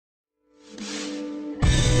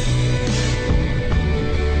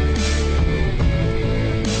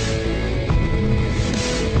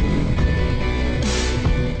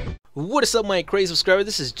What is up, my crazy subscriber?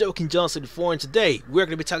 This is Joking John 74, and today we're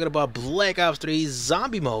going to be talking about Black Ops 3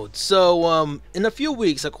 Zombie Mode. So, in a few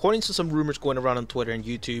weeks, according to some rumors going around on Twitter and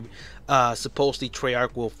YouTube, supposedly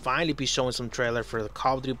Treyarch will finally be showing some trailer for the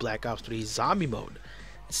Call of Duty Black Ops 3 Zombie Mode.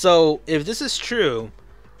 So, if this is true,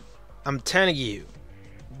 I'm telling you,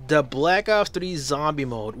 the Black Ops 3 Zombie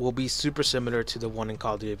Mode will be super similar to the one in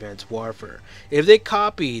Call of Duty Advanced Warfare. If they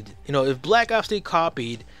copied, if Black Ops 3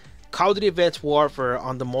 copied Call of Duty Advanced Warfare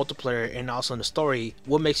on the multiplayer and also in the story,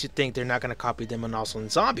 what makes you think they're not going to copy them and also in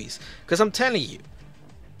zombies? Because I'm telling you,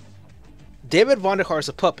 David Vonderhaar is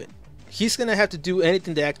a puppet. He's going to have to do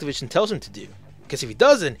anything that Activision tells him to do. Because if he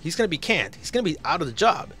doesn't, he's going to be canned. He's going to be out of the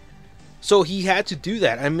job. So he had to do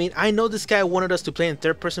that. I mean, I know this guy wanted us to play in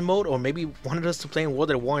third-person mode, or maybe wanted us to play in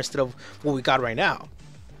World at War instead of what we got right now.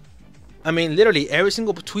 I mean, literally, every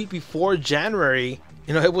single tweet before January,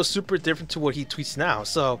 it was super different to what he tweets now.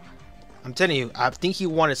 So I'm telling you, I think he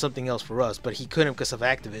wanted something else for us, but he couldn't because of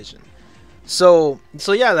Activision. So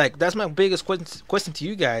yeah, like, that's my biggest question to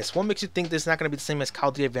you guys. What makes you think this is not going to be the same as Call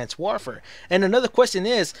of Duty Advanced Warfare? And another question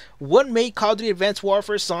is, what made Call of Duty Advanced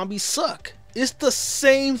Warfare Zombies suck? It's the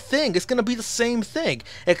same thing. It's going to be the same thing,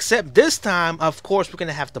 except this time, of course, we're going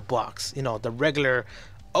to have the box, the regular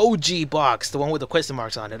OG box, the one with the question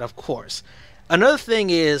marks on it, of course. Another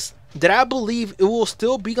thing is that I believe it will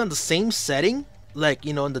still be on the same setting, like,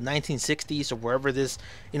 in the 1960s or wherever this,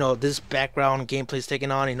 this background gameplay is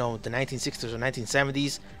taken on, the 1960s or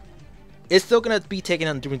 1970s. It's still going to be taken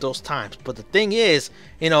on during those times. But the thing is,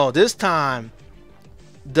 this time,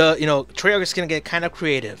 Treyarch is going to get kind of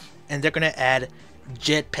creative, and they're going to add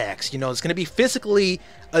jetpacks. It's going to be physically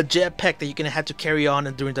a jetpack that you're going to have to carry on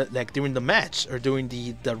during the match or during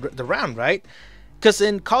the round, right? Because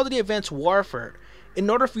in Call of Duty Advanced Warfare, in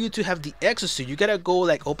order for you to have the exosuit, you gotta go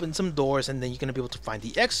open some doors, and then you're gonna be able to find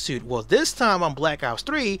the exosuit. Well, this time on Black Ops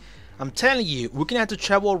 3, I'm telling you, we're gonna have to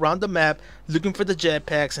travel around the map looking for the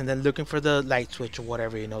jetpacks and then looking for the light switch or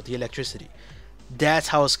whatever, the electricity. That's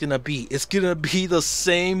how it's gonna be. It's gonna be the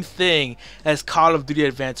same thing as Call of Duty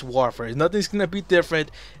Advanced Warfare. Nothing's gonna be different.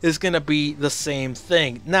 It's gonna be the same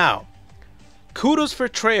thing. Now, kudos for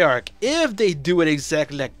Treyarch if they do it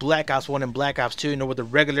exactly like Black Ops 1 and Black Ops 2, with the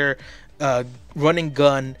regular running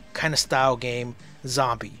gun kind of style game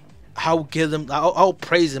zombie. I'll give them, I'll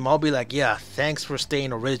praise them. I'll be like, yeah, thanks for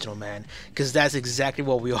staying original, man, because that's exactly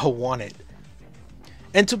what we all wanted.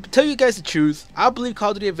 And to tell you guys the truth, I believe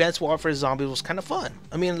Call of Duty Advanced Warfare Zombies was kind of fun.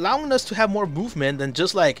 I mean, allowing us to have more movement than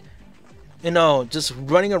just just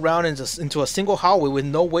running around into a single hallway with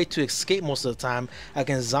no way to escape most of the time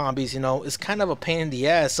against zombies, it's kind of a pain in the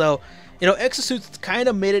ass. So, exosuits kind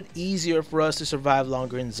of made it easier for us to survive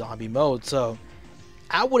longer in zombie mode. So,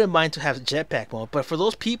 I wouldn't mind to have jetpack mode. But for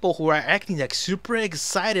those people who are acting like super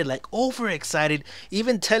excited, like overexcited,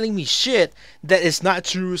 even telling me shit that it's not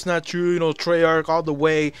true, Treyarch all the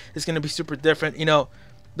way, it's going to be super different,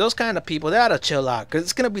 those kind of people, they ought to chill out, because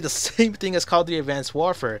it's going to be the same thing as Call of Duty Advanced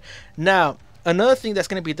Warfare. Now, another thing that's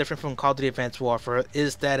going to be different from Call of Duty Advanced Warfare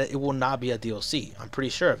is that it will not be a DLC. I'm pretty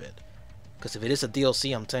sure of it. Because if it is a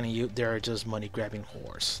DLC, I'm telling you, they're just money-grabbing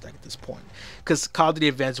whores, at this point. Because Call of Duty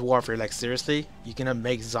Advanced Warfare, seriously, you're going to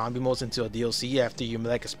make zombie modes into a DLC after you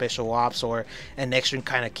make a special ops or an extra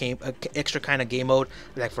kind of game mode,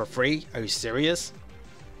 for free? Are you serious?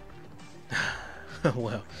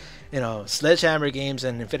 Well, Sledgehammer Games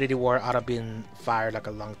and Infinity Ward ought to have been fired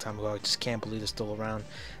a long time ago. I just can't believe they're still around.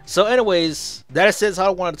 So anyways, that is all I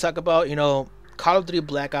wanted to talk about. Call of Duty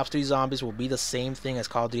Black Ops 3 Zombies will be the same thing as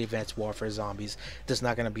Call of Duty Advanced Warfare Zombies. There's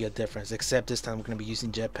not going to be a difference, except this time we're going to be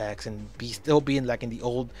using jetpacks and still being in the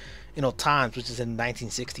old, times, which is in the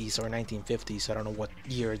 1960s or 1950s. So I don't know what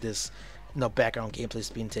year this, background gameplay is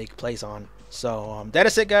being taken place on. So that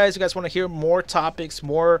is it, guys. You guys want to hear more topics,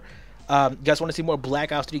 more you guys want to see more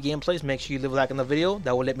Black Ops 3 gameplays, make sure you leave a like on the video.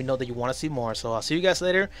 That will let me know that you want to see more. So I'll see you guys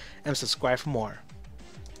later, and subscribe for more.